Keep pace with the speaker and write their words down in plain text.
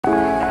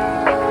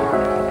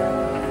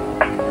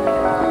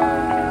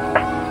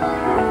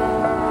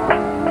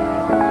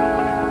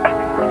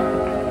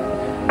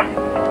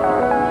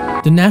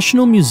The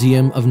National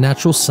Museum of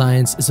Natural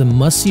Science is a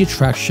must-see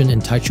attraction in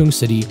Taichung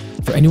City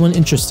for anyone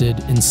interested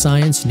in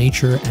science,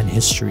 nature, and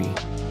history.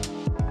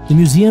 The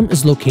museum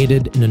is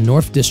located in the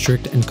North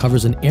District and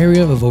covers an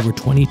area of over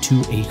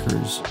 22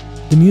 acres.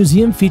 The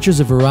museum features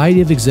a variety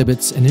of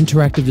exhibits and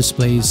interactive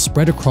displays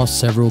spread across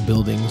several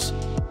buildings.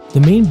 The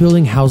main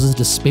building houses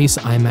the Space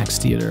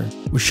IMAX Theater,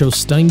 which shows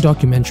stunning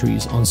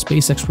documentaries on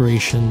space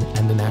exploration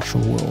and the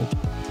natural world.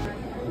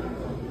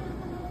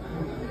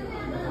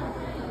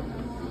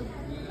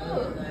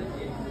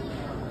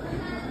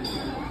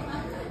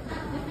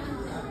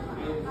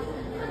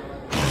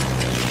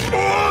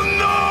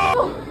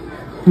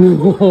 The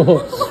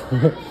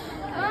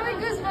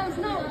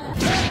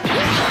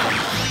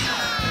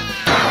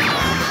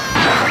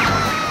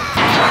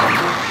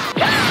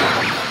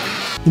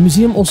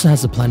museum also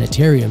has a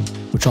planetarium,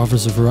 which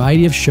offers a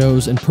variety of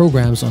shows and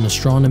programs on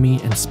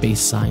astronomy and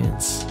space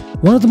science.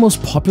 One of the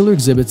most popular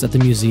exhibits at the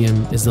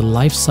museum is the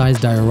life-size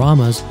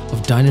dioramas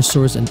of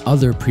dinosaurs and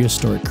other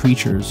prehistoric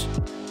creatures.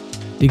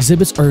 The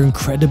exhibits are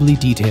incredibly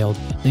detailed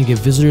and give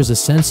visitors a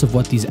sense of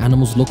what these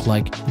animals look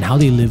like and how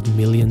they lived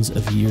millions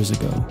of years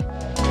ago.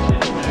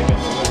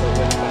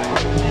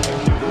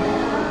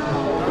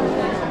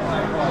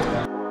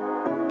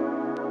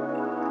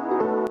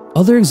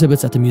 Other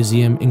exhibits at the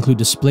museum include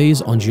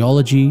displays on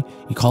geology,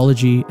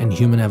 ecology, and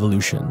human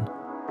evolution.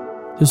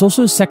 There's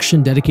also a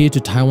section dedicated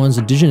to Taiwan's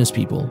indigenous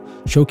people,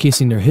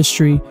 showcasing their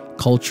history,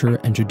 culture,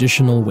 and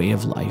traditional way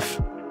of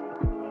life.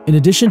 In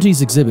addition to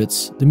these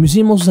exhibits, the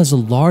museum also has a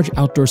large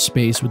outdoor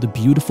space with a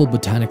beautiful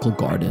botanical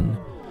garden.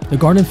 The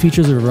garden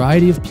features a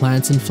variety of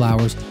plants and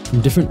flowers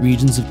from different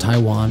regions of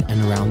Taiwan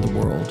and around the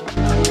world.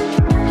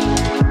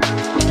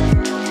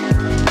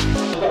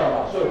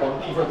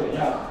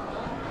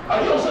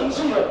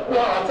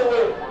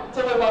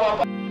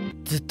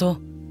 ずっと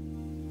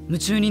夢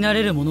中にな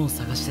れるものを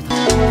探してた。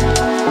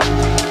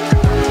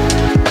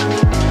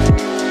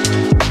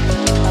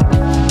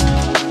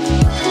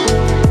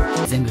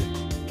全部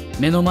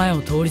目の前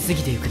を通り過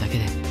ぎていくだけ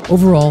で。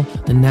 Overall,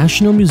 the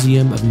National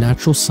Museum of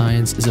Natural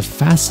Science is a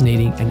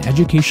fascinating and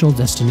educational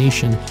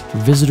destination for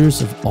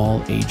visitors of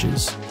all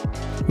ages.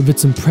 With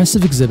its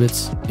impressive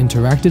exhibits,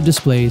 interactive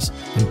displays,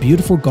 and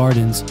beautiful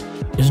gardens,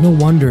 it is no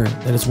wonder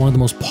that it's one of the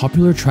most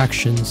popular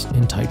attractions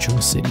in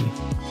Taichung City.